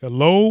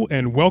Hello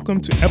and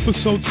welcome to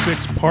episode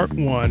 6, part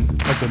 1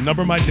 of the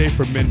Number My Day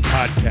for Men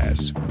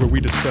podcast, where we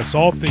discuss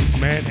all things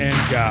man and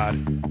God.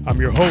 I'm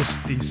your host,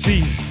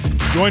 DC.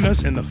 Join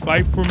us in the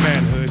fight for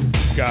manhood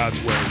God's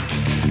way.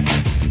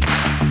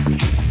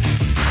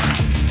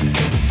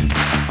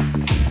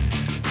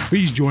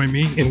 Please join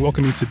me in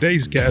welcoming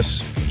today's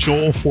guest,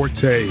 Joel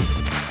Forte.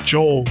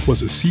 Joel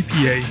was a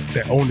CPA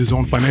that owned his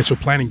own financial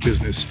planning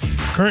business.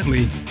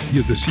 Currently, he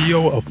is the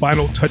CEO of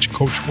Final Touch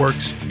Coach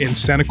Works in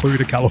Santa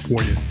Clarita,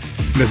 California,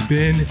 and has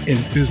been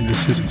in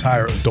business his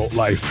entire adult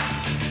life.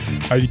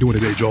 How are you doing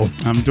today, Joel?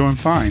 I'm doing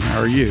fine. How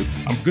are you?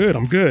 I'm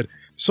good.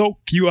 So,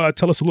 can you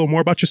tell us a little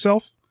more about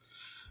yourself?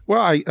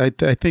 Well, I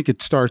think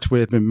it starts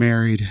with been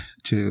married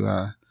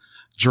to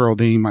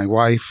Geraldine, my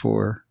wife,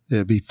 for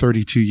it'll be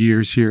 32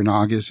 years here in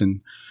August,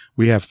 and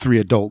we have 3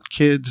 adult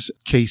kids,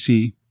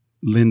 Casey,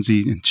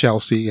 Lindsay, and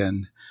Chelsea,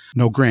 and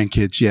no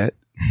grandkids yet,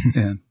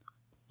 and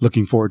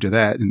looking forward to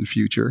that in the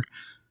future.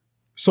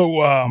 So,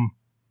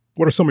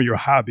 what are some of your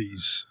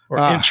hobbies or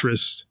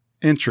interests?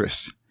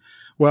 Interests.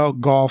 Well,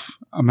 golf.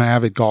 I'm an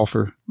avid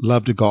golfer.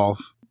 Love to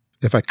golf.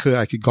 If I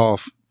could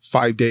golf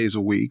 5 days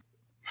a week.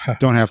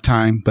 Don't have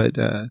time, but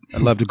I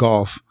love to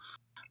golf.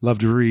 Love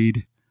to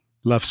read.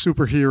 Love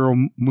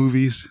superhero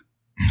movies.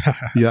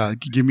 Yeah,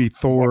 give me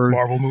Thor.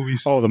 Marvel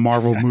movies. Oh, the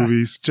Marvel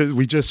movies.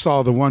 We just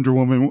saw the Wonder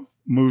Woman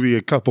movie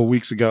a couple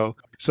weeks ago.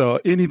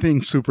 So anything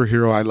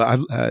superhero,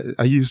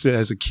 I used to,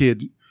 as a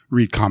kid,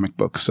 read comic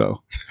books.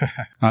 So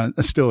I'm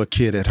still a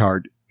kid at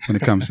heart when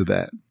it comes to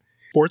that.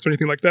 Sports or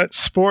anything like that?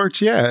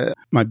 Sports, yeah.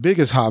 My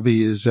biggest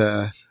hobby is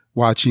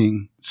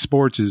watching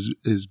sports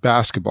is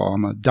basketball.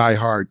 I'm a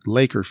diehard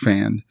Laker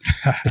fan.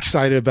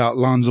 Excited about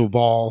Lonzo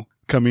Ball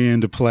coming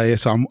into play.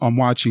 So I'm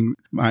watching.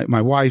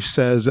 My wife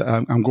says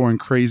I'm going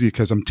crazy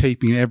because I'm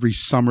taping every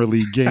summer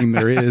league game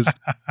there is,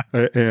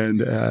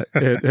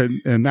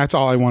 and that's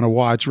all I want to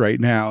watch right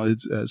now.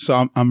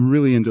 So I'm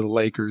really into the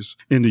Lakers,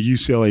 into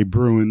UCLA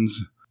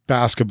Bruins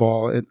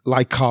basketball,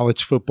 like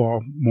college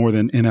football more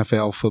than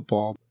NFL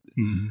football.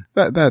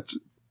 Mm-hmm. That's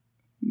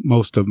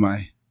most of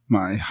my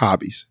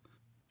hobbies.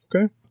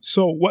 Okay.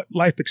 So what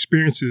life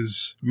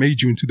experiences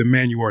made you into the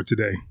man you are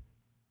today?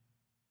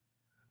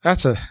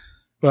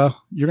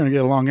 Well, you're going to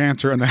get a long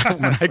answer on that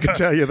one. I can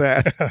tell you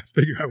that. I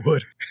figure I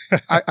would.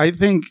 I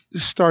think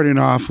starting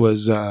off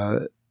was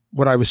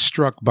what I was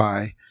struck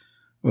by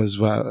was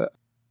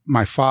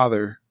my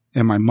father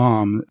and my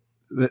mom.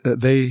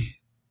 They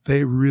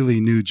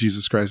really knew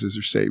Jesus Christ as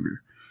their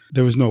Savior.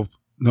 There was no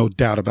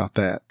doubt about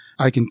that.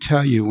 I can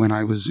tell you when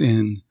I was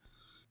in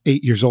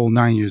 8 years old,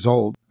 9 years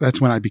old,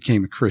 that's when I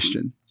became a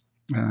Christian.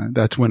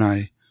 That's when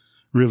I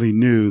really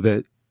knew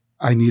that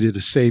I needed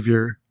a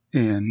Savior,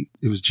 and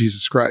it was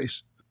Jesus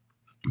Christ.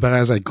 But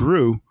as I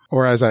grew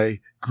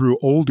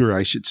older,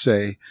 I should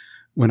say,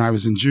 when I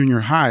was in junior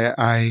high,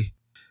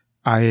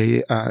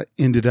 I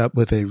ended up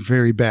with a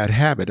very bad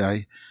habit.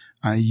 I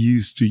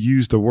used to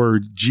use the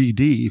word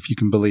GD, if you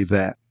can believe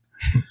that.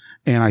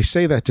 And I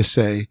say that to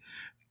say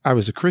I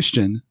was a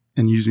Christian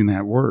and using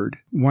that word.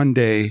 One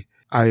day,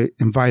 I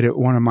invited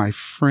one of my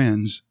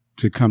friends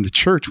to come to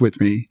church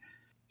with me.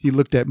 He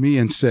looked at me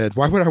and said,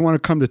 "Why would I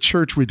want to come to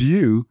church with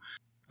you?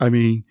 I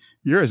mean,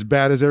 you're as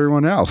bad as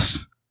everyone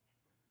else."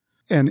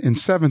 And in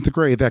 7th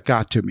grade, that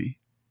got to me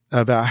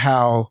about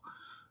how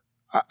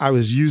I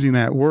was using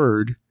that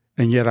word,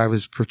 and yet I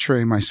was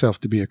portraying myself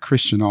to be a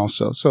Christian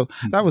also. So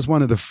that was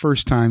one of the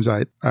first times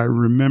I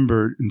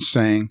remembered and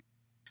saying,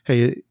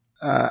 hey,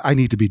 I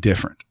need to be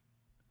different.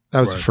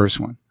 That was the first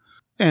one.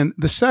 And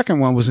the second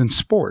one was in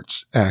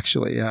sports,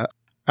 actually.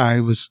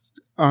 I was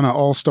on an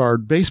all-star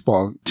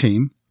baseball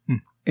team,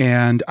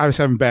 and I was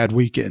having a bad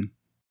weekend.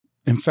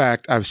 In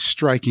fact, I was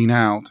striking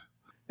out.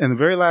 And the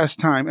very last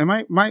time, and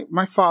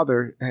my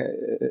father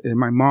and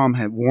my mom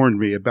had warned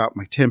me about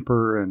my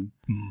temper and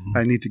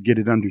I need to get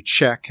it under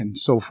check and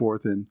so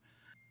forth. And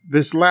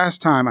this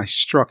last time I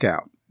struck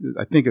out.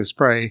 I think it was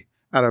probably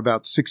out of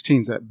about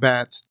 16 at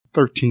bats,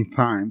 13th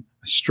time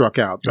I struck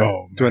out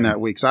during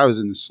that week. So I was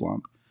in the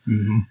slump.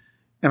 Mm-hmm.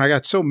 And I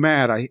got so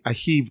mad, I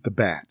heaved the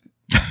bat.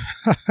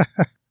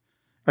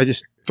 I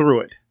just threw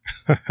it.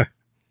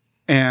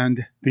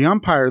 And the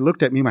umpire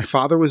looked at me. My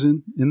father was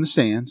in the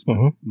stands.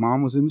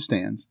 Mom was in the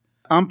stands.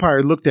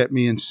 Umpire looked at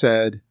me and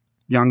said,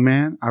 "Young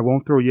man, I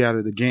won't throw you out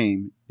of the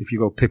game if you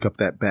go pick up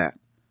that bat."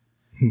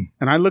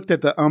 And I looked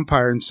at the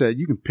umpire and said,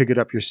 "You can pick it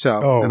up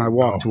yourself." And I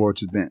walked towards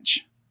the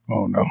bench.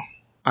 Oh, no.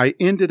 I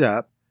ended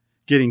up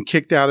getting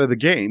kicked out of the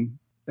game.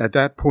 At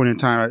that point in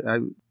time,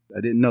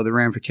 I didn't know the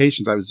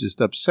ramifications. I was just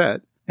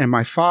upset. And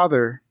my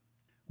father,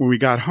 when we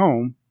got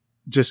home,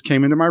 just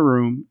came into my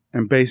room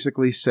and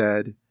basically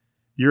said,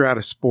 "You're out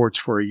of sports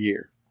for a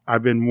year.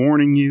 I've been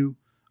warning you.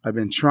 I've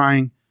been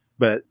trying,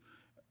 but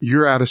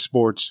you're out of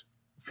sports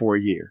for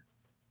a year.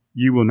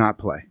 You will not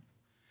play."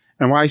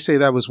 And why I say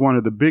that was one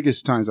of the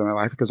biggest times of my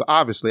life, because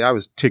obviously I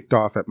was ticked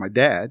off at my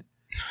dad,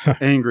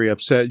 angry,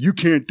 upset. You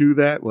can't do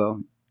that.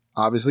 Well,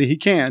 obviously he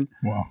can.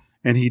 Wow.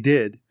 And he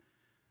did.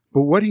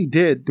 But what he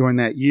did during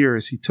that year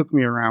is he took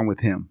me around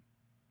with him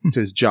to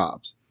his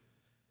jobs,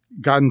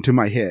 got into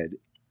my head,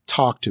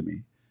 talk to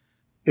me.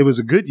 It was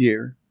a good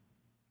year.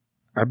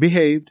 I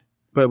behaved,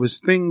 but it was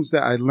things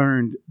that I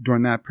learned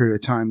during that period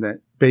of time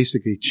that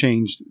basically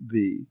changed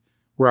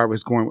where I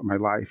was going with my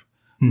life.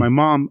 My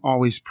mom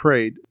always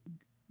prayed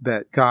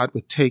that God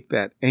would take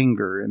that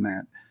anger and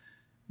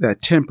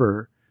that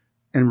temper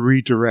and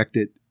redirect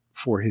it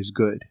for his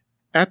good.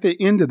 At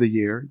the end of the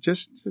year,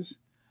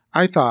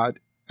 I thought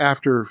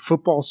after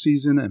football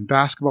season and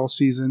basketball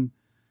season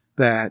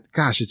that,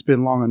 gosh, it's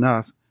been long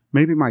enough.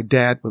 Maybe my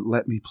dad would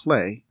let me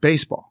play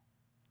baseball,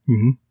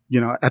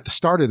 at the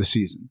start of the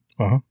season.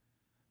 Uh-huh.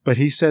 But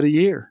he said a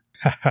year.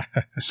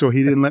 So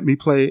he didn't let me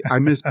play. I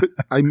missed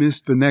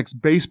the next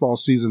baseball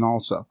season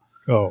also.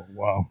 Oh,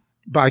 wow.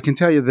 But I can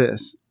tell you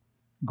this,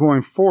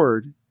 going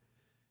forward,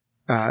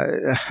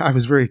 I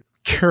was very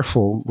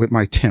careful with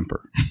my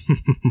temper.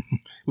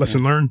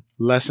 Lesson learned?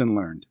 Lesson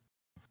learned.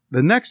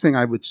 The next thing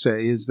I would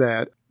say is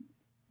that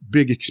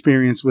big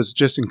experience was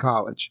just in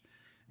college.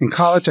 In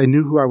college, I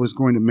knew who I was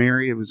going to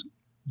marry. It was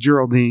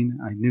Geraldine.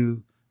 I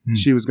knew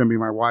she was going to be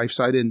my wife,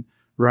 so I didn't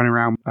run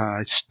around.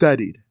 I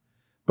studied.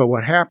 But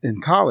what happened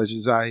in college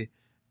is I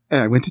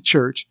went to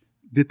church,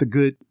 did the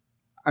good.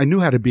 I knew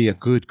how to be a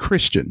good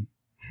Christian.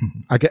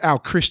 I could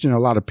out-Christian a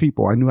lot of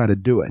people. I knew how to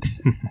do it,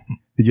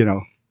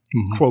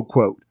 quote,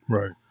 quote.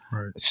 Right.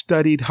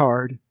 Studied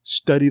hard,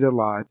 studied a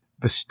lot.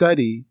 The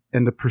study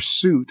and the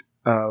pursuit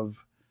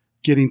of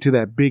getting to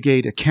that Big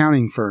 8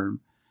 accounting firm,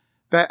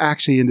 that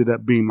actually ended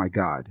up being my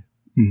God.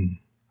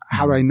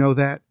 How do I know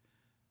that?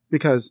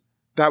 Because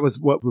that was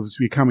what was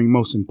becoming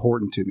most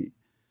important to me.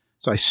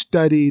 So I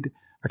studied,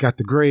 I got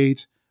the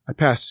grades, I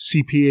passed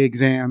the CPA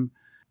exam,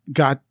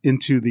 got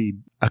into the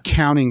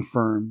accounting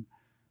firm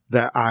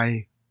that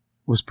I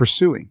was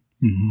pursuing.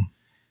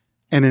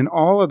 And in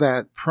all of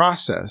that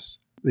process,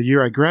 the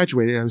year I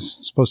graduated, I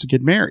was supposed to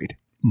get married.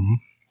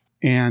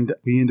 And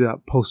we ended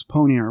up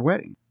postponing our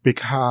wedding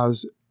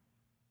because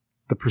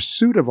the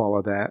pursuit of all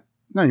of that,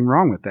 nothing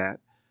wrong with that,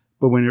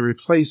 but when it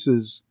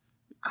replaces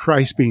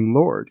Christ being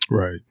Lord.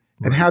 Right.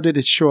 And how did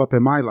it show up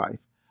in my life?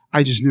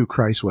 I just knew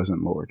Christ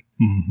wasn't Lord.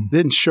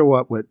 Didn't show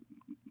up with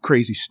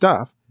crazy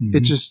stuff.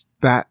 It just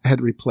that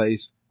had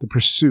replaced the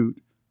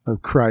pursuit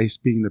of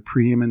Christ being the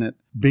preeminent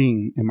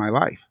being in my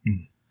life.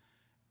 And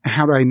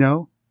how do I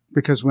know?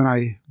 Because when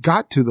I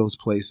got to those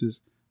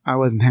places, I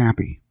wasn't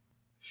happy.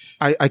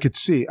 I could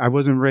see I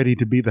wasn't ready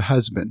to be the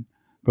husband,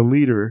 the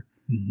leader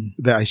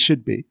that I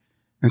should be.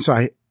 And so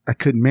I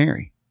couldn't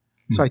marry.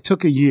 So I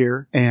took a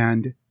year,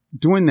 and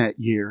during that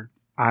year,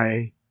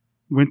 I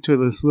went to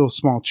this little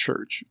small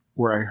church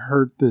where I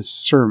heard this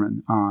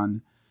sermon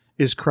on,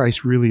 is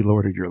Christ really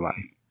Lord of your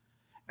life?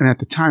 And at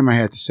the time I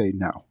had to say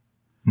no.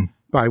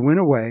 But I went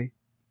away,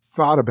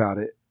 thought about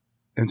it,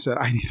 and said,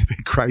 I need to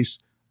make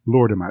Christ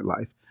Lord of my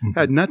life.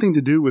 Had nothing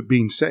to do with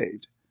being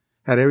saved.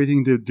 Had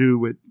everything to do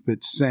with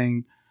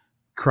saying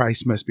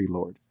Christ must be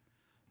Lord.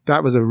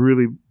 That was a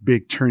really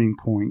big turning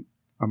point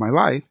of my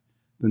life.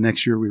 The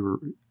next year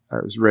I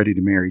was ready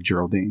to marry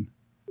Geraldine.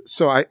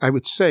 So I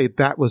would say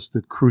that was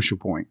the crucial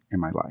point in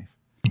my life.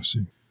 I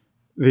see.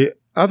 The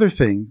other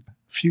thing,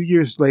 a few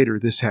years later,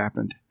 this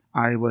happened.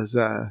 I was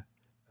a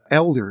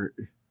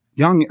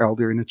young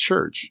elder in a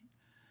church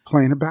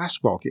playing a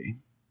basketball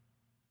game.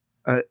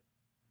 An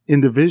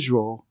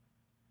individual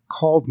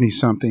called me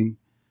something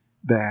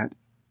that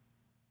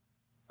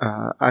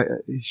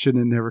he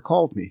shouldn't have never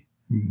called me.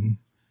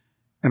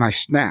 And I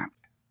snapped.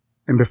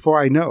 And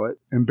before I know it,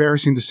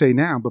 embarrassing to say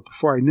now, but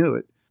before I knew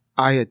it,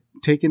 I had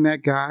taken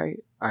that guy,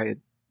 I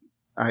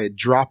had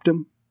dropped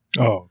him.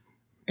 Oh.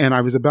 And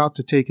I was about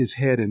to take his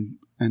head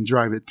and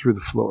drive it through the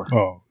floor.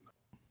 Oh.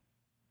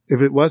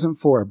 If it wasn't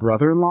for a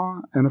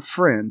brother-in-law and a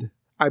friend,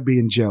 I'd be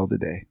in jail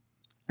today.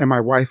 And my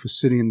wife was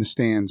sitting in the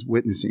stands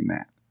witnessing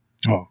that.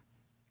 Oh.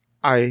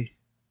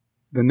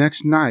 The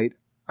next night,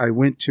 I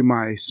went to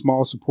my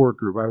small support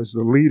group. I was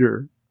the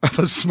leader of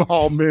a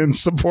small men's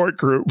support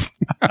group.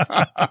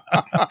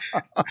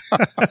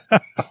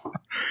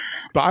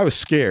 But I was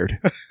scared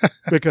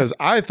because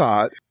I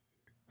thought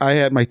I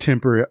had my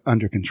temper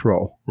under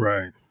control.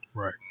 Right.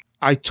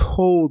 I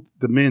told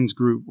the men's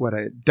group what I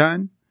had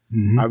done.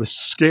 I was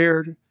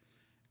scared.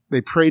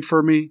 They prayed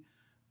for me,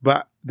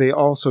 but they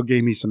also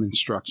gave me some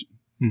instruction.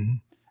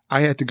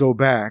 I had to go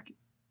back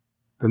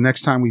the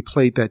next time we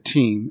played that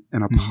team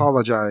and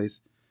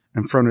apologize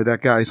in front of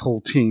that guy's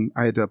whole team.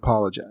 I had to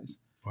apologize.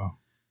 Wow.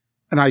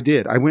 And I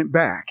did. I went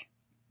back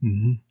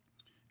and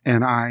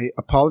I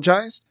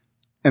apologized.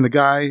 And the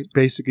guy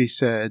basically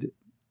said,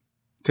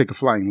 take a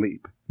flying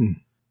leap.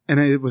 And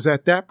it was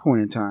at that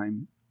point in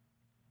time,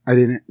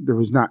 there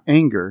was not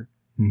anger.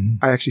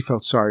 I actually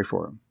felt sorry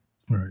for him.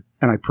 Right.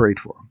 And I prayed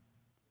for him.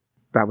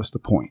 That was the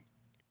point.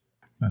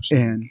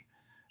 Absolutely. And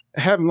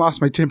I haven't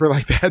lost my temper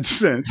like that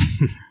since,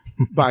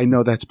 but I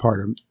know that's part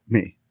of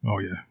me. Oh,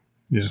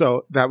 yeah.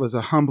 So that was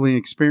a humbling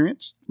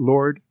experience.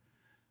 Lord,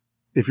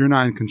 if you're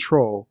not in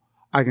control,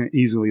 I can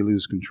easily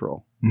lose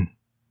control.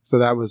 So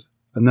that was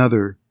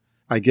another,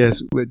 I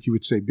guess, what you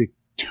would say, big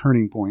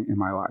turning point in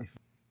my life.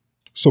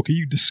 So can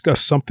you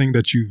discuss something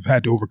that you've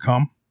had to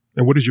overcome?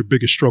 And what is your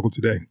biggest struggle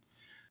today?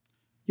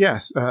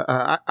 Yes.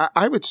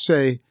 I would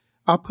say,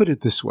 I'll put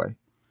it this way.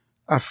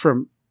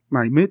 From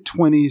my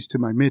mid-20s to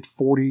my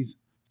mid-40s,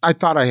 I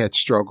thought I had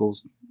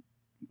struggles,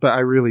 but I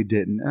really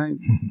didn't. I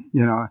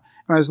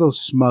was a little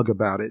smug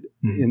about it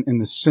in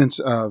the sense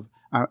of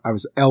I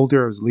was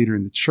elder, I was a leader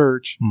in the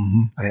church,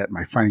 I had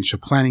my financial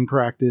planning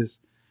practice,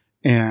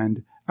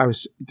 and I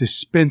was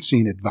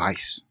dispensing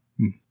advice.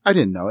 I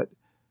didn't know it,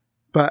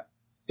 but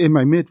in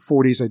my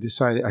mid-40s, I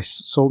decided I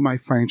sold my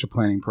financial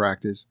planning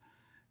practice,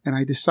 and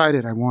I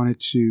decided I wanted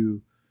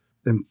to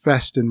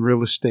invest in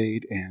real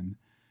estate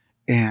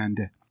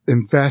and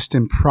invest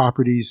in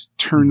properties,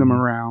 turn them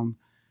around,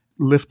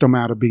 lift them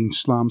out of being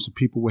slums so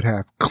people would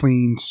have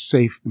clean,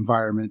 safe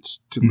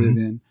environments to live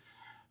in.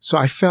 So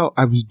I felt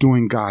I was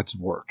doing God's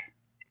work,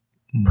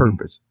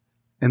 purpose.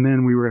 And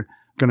then we were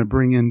going to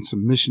bring in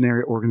some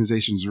missionary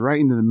organizations right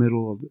into the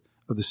middle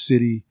of the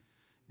city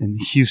in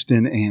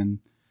Houston.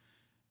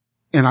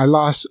 And I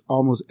lost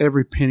almost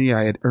every penny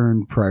I had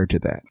earned prior to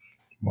that.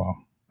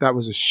 Wow. That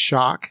was a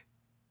shock.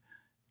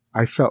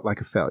 I felt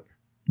like a failure.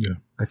 Yeah.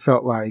 I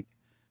felt like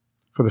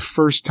for the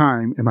first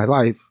time in my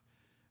life,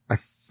 I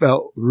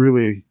felt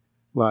really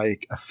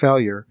like a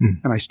failure,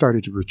 and I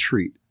started to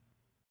retreat.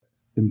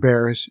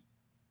 Embarrassed,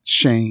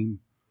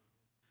 shame,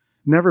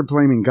 never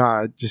blaming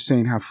God, just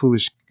saying how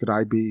foolish could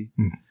I be.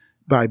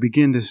 But I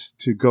began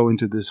to go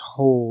into this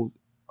whole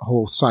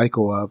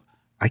cycle of,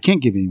 I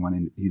can't give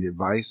anyone any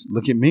advice.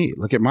 Look at me.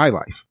 Look at my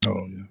life.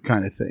 Oh, yeah.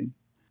 Kind of thing.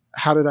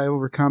 How did I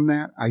overcome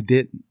that? I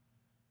didn't.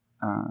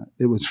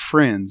 It was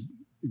friends,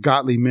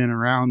 godly men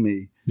around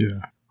me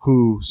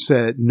who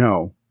said,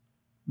 no,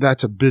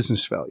 that's a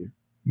business failure.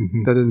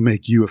 That doesn't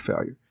make you a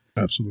failure.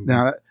 Absolutely.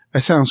 Now,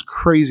 that sounds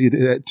crazy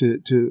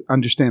to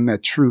understand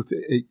that truth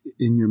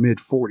in your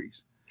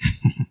mid-40s.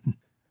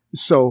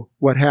 So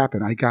what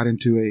happened? I got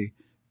into a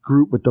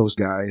group with those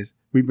guys.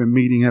 We've been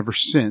meeting ever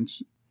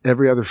since,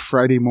 every other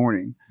Friday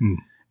morning.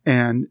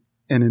 And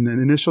in the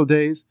initial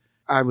days,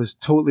 I was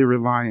totally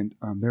reliant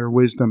on their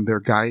wisdom, their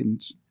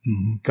guidance,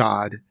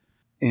 God,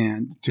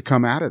 and to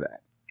come out of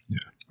that.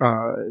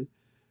 Yeah.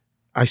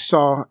 I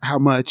saw how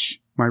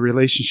much my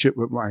relationship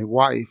with my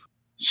wife,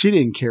 she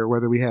didn't care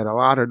whether we had a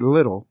lot or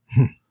little.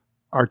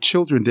 Our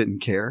children didn't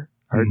care.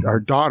 Our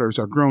daughters,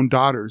 our grown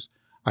daughters,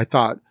 I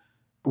thought,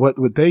 what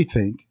would they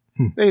think?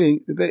 They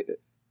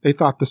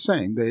thought the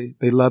same.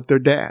 They loved their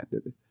dad.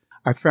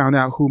 I found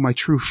out who my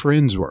true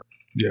friends were.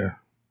 Yeah.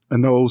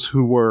 And those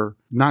who were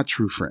not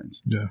true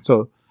friends. Yeah.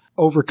 So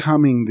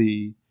overcoming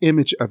the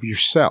image of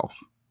yourself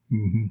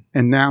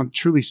and now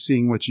truly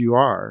seeing what you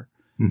are,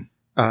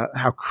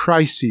 how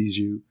Christ sees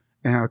you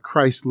and how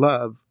Christ's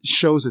love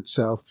shows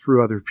itself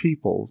through other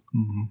people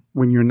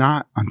when you're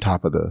not on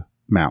top of the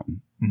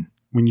mountain,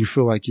 when you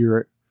feel like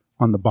you're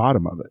on the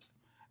bottom of it.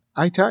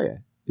 I tell you,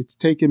 it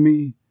took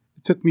me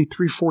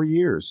 3-4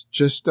 years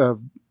just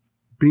of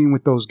being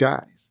with those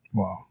guys.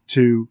 Wow.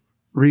 To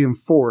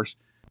reinforce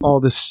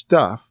all this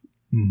stuff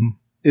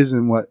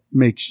isn't what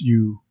makes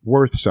you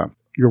worth something.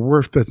 Your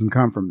worth doesn't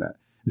come from that.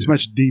 It's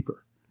much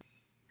deeper.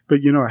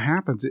 But you know what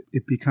happens?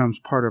 It becomes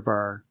part of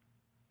our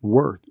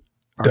worth,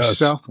 our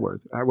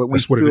self-worth, what we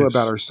feel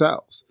about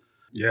ourselves.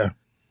 Yeah.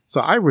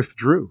 So I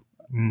withdrew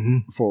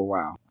for a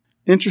while.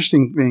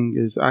 Interesting thing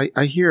is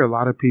I hear a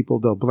lot of people,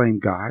 they'll blame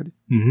God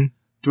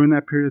during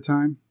that period of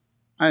time.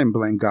 I didn't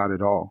blame God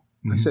at all.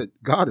 I said,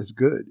 God is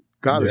good.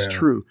 God is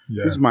true.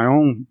 Yeah. This is my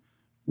own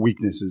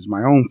weaknesses,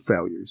 my own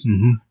failures.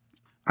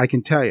 I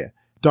can tell you,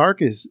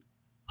 darkest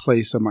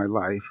place of my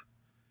life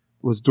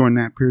was during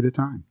that period of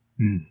time.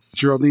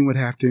 Geraldine would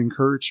have to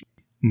encourage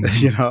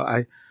me.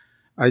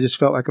 I just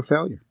felt like a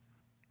failure.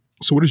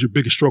 So what is your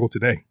biggest struggle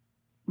today?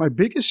 My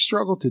biggest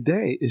struggle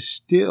today is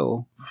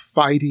still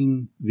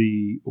fighting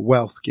the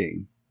wealth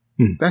game.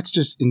 That's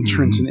just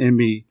intrinsic in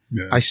me.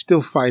 Yeah. I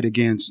still fight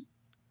against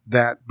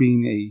that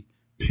being a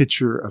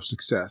picture of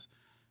success.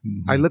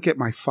 I look at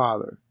my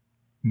father,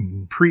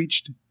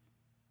 preached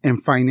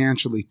and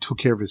financially took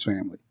care of his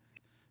family.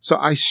 So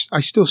I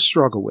still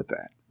struggle with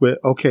that. With,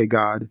 okay,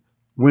 God,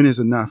 when is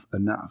enough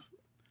enough?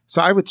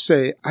 So I would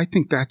say, I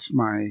think that's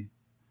my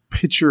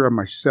picture of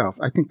myself.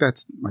 I think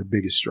that's my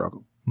biggest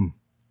struggle.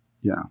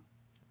 Yeah.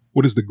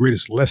 What is the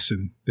greatest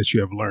lesson that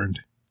you have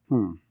learned?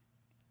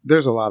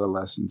 There's a lot of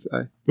lessons.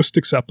 What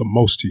sticks out the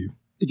most to you?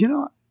 You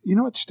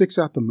know what sticks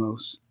out the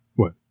most?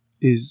 What?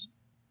 Is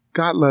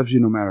God loves you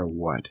no matter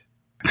what.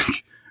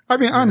 I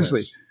mean,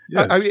 honestly.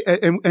 Yes. I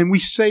mean, and we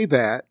say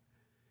that,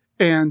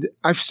 and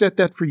I've said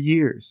that for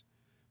years.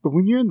 But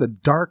when you're in the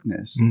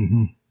darkness,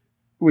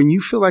 when you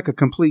feel like a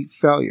complete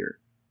failure,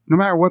 no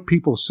matter what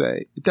people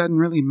say, it doesn't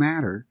really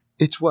matter.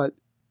 It's what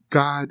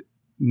God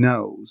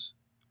knows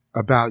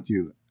about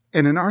you.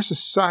 And in our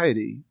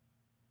society,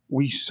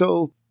 we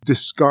so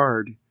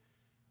discard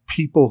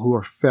people who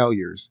are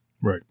failures.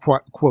 Right.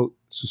 Quote,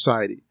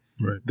 society.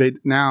 Right.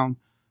 Now,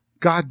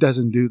 God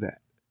doesn't do that.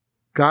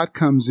 God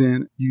comes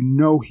in, he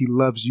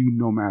loves you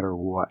no matter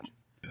what.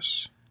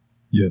 Yes.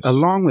 Yes.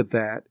 Along with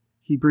that,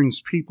 he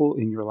brings people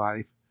in your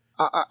life.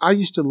 I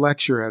used to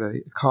lecture at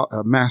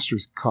a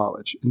master's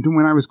college. And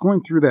when I was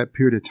going through that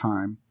period of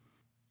time,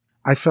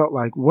 I felt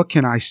like, what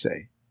can I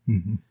say?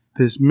 Mm-hmm.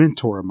 This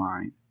mentor of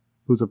mine,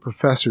 who's a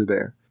professor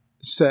there,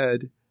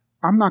 said,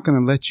 I'm not going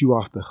to let you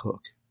off the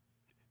hook.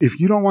 If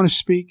you don't want to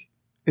speak,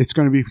 it's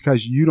going to be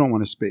because you don't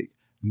want to speak,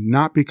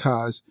 not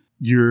because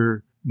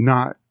you're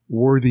not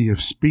worthy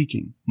of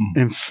speaking. Mm-hmm.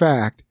 In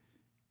fact,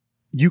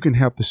 you can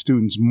help the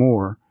students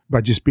more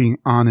by just being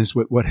honest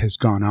with what has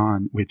gone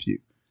on with you.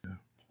 Yeah.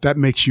 That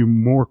makes you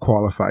more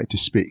qualified to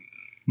speak.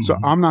 Mm-hmm. So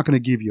I'm not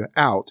going to give you an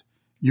out.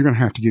 You're going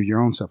to have to give your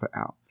own self an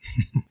out.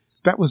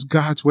 That was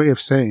God's way of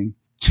saying,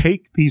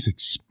 take these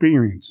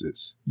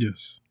experiences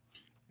Yes.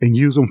 and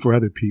use them for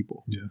other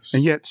people. Yes.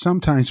 And yet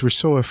sometimes we're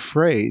so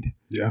afraid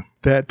Yeah.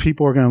 that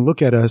people are going to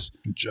look at us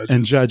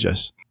and judge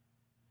us.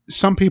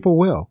 Some people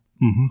will.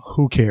 Mm-hmm.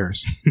 Who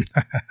cares?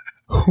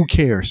 Who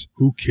cares?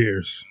 Who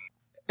cares?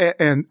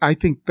 And I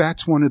think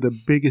that's one of the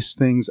biggest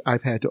things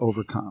I've had to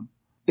overcome.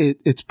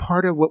 It's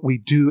part of what we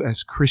do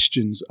as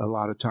Christians a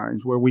lot of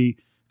times, where we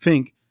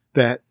think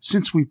that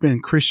since we've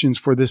been Christians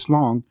for this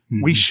long,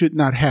 Mm-hmm. we should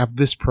not have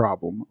this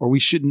problem, or we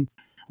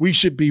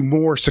should be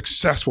more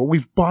successful.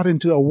 We've bought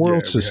into a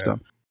world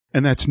system.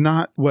 And that's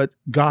not what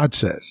God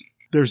says.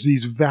 There's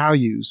these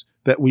values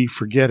that we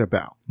forget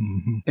about.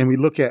 Mm-hmm. And we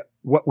look at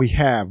what we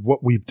have,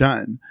 what we've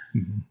done.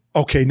 Mm-hmm.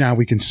 Okay, now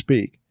we can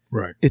speak.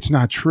 Right. It's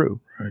not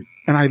true. Right.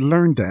 And I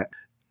learned that.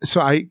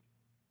 So I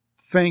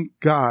thank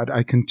God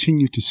I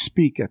continue to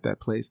speak at that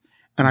place,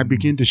 and I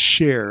begin to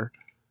share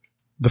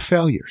the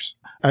failures.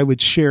 I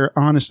would share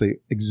honestly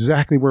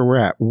exactly where we're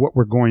at, what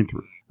we're going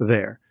through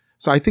there.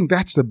 So I think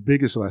that's the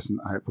biggest lesson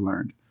I've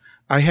learned.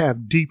 I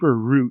have deeper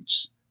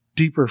roots,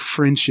 deeper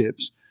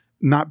friendships,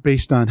 not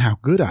based on how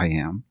good I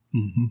am,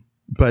 Mm-hmm.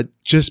 but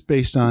just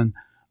based on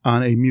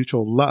a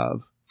mutual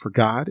love for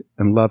God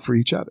and love for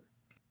each other.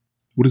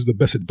 What is the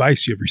best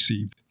advice you have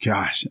received?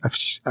 Gosh,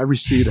 I've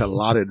received a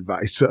lot of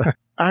advice.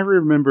 I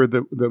remember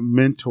the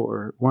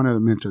mentor, one of the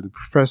mentors, the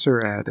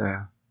professor at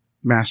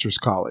Master's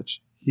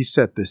College. He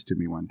said this to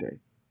me one day.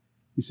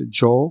 He said,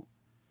 Joel,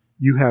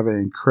 you have an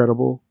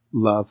incredible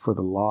love for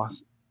the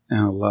lost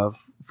and a love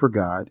for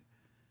God.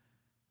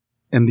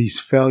 And these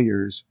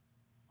failures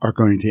are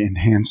going to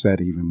enhance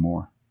that even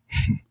more.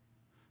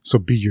 So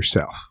be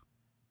yourself.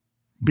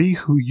 Be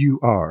who you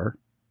are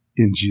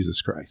in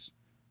Jesus Christ.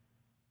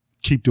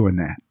 Keep doing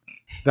that.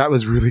 That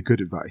was really good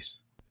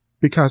advice.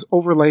 Because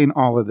overlaying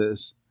all of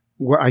this,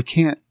 what I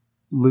can't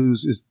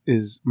lose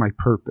is my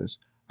purpose.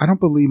 I don't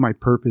believe my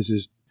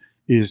purpose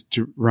is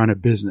to run a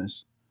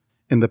business.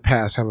 In the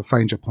past, have a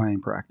financial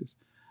planning practice.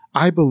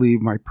 I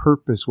believe my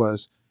purpose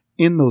was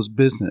in those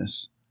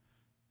business,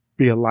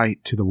 be a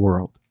light to the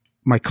world.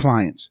 My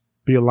clients,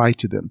 be a light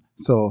to them.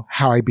 So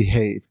how I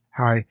behave,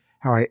 how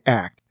I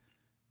act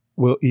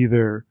will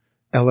either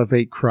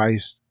elevate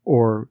Christ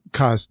or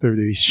cause there to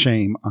be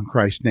shame on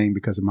Christ's name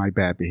because of my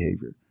bad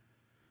behavior.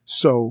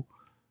 So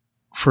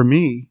for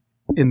me,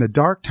 in the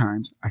dark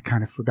times, I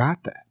kind of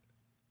forgot that,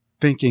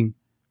 thinking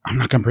I'm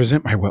not going to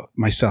present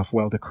myself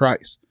well to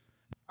Christ.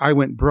 I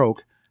went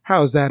broke.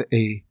 How is that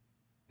a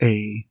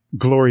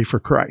glory for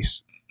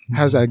Christ?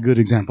 How's that a good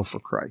example for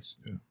Christ?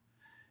 Yeah.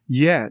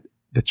 Yet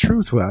the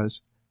truth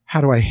was,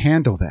 how do I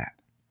handle that?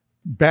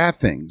 Bad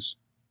things,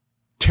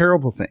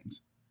 terrible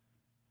things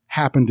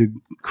happen to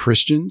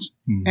Christians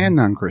and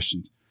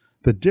non-Christians.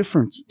 The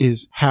difference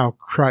is how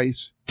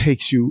Christ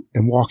takes you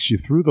and walks you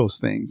through those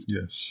things.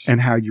 Yes. And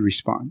how you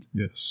respond.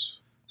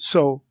 Yes.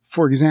 So,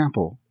 for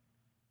example,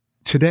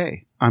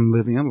 today I'm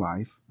living a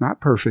life, not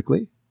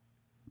perfectly,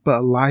 but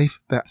a life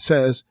that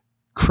says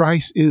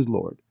Christ is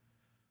Lord.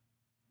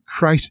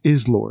 Christ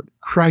is Lord.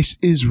 Christ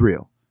is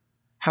real.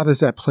 How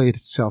does that play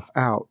itself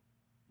out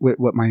with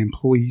what my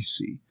employees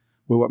see,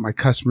 with what my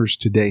customers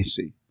today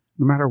see,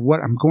 no matter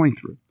what I'm going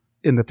through?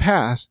 In the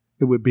past,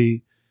 it would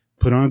be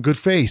put on a good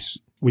face.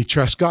 We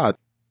trust God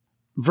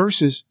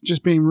versus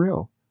just being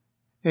real.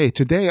 Hey,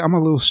 today I'm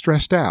a little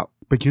stressed out,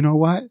 but you know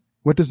what?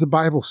 What does the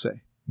Bible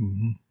say?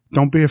 Mm-hmm.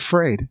 Don't be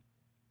afraid.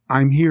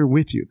 I'm here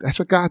with you. That's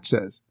what God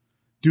says.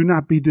 Do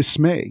not be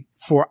dismayed,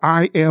 for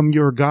I am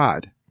your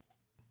God.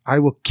 I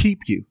will keep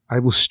you. I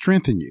will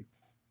strengthen you.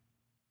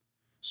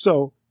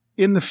 So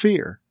in the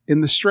fear,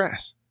 in the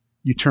stress,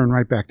 you turn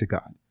right back to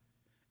God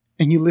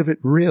and you live it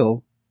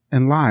real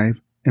and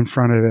live in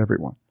front of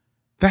everyone.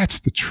 That's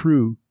the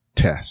true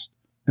test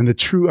and the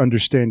true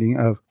understanding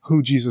of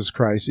who Jesus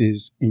Christ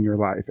is in your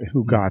life and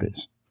who God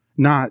is.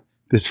 Not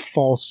this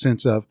false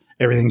sense of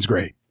everything's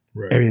great,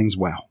 Right. everything's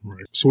well.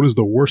 Right. So what is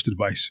the worst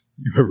advice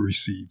you've ever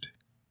received?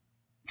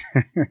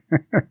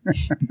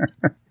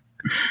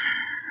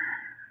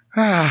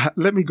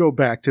 Let me go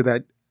back to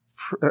that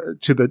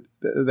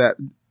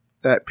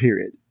that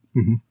period.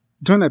 Mm-hmm.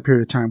 During that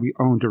period of time, we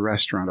owned a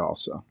restaurant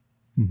also,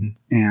 Mm-hmm.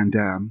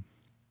 and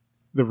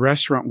the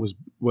restaurant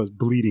was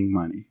bleeding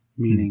money,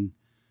 meaning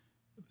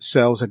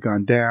sales had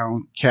gone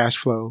down, cash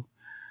flow,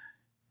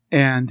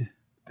 and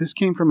this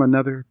came from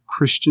another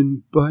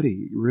Christian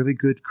buddy, really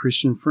good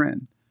Christian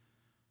friend.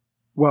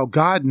 Well,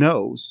 God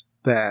knows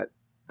that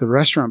the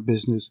restaurant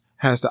business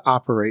has to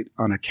operate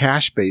on a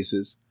cash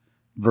basis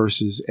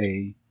versus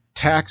a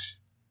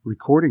tax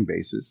recording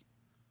basis.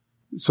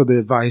 So the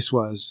advice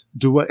was,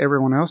 do what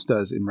everyone else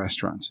does in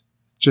restaurants.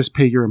 Just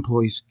pay your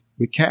employees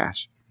with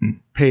cash.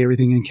 Pay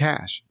everything in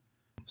cash.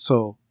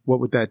 So what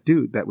would that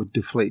do? That would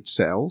deflate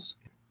sales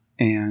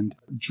and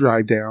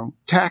drive down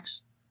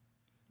tax.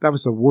 That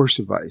was the worst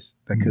advice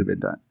that could have been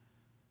done.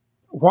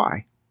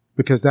 Why?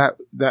 Because that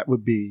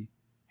would be,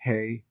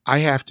 hey, I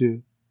have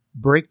to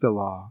break the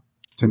law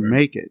to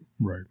make it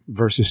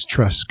versus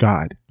trust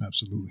God.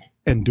 Absolutely.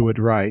 And do it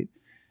right.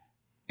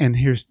 And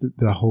here's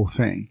the whole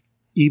thing.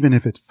 Even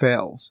if it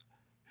fails,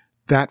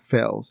 that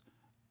fails,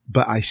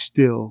 but I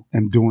still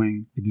am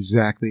doing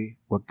exactly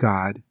what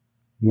God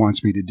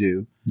wants me to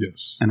do.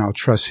 Yes. And I'll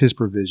trust his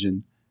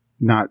provision,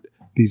 not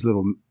these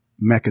little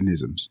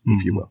mechanisms,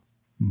 if you will.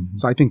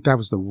 So I think that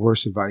was the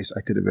worst advice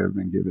I could have ever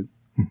been given.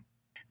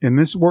 In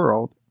this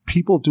world,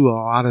 people do a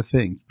lot of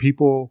things.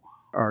 People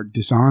are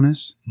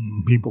dishonest.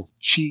 People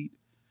cheat.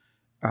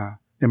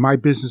 In my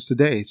business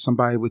today,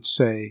 somebody would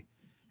say,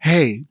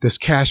 hey, does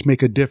cash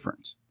make a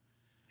difference?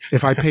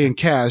 If I pay in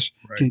cash,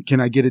 can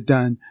I get it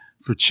done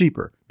for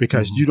cheaper?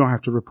 Because you don't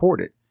have to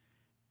report it.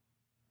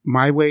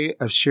 My way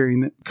of sharing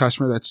the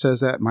customer that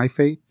says that, my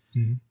faith,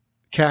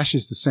 cash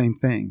is the same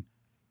thing.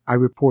 I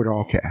report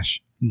all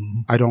cash.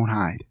 I don't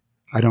hide.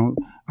 I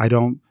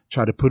don't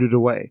try to put it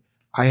away.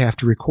 I have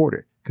to record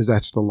it because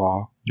that's the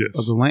law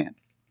of the land.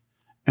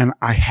 And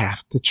I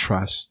have to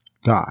trust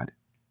God.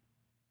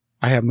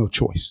 I have no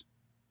choice.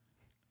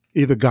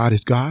 Either God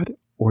is God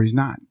or he's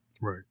not.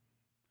 Right.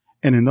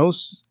 And in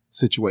those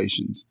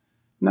situations,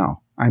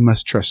 no, I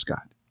must trust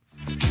God.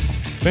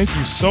 Thank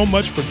you so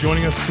much for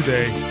joining us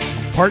today.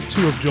 Part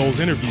 2 of Joel's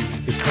interview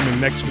is coming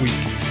next week.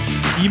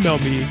 Email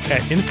me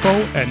at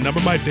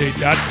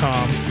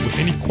info@numbermyday.com with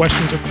any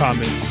questions or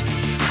comments.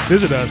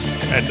 Visit us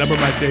at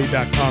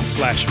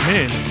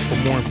numbermyday.com/men for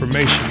more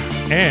information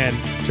and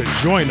to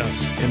join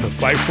us in the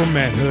fight for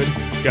manhood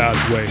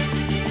God's way.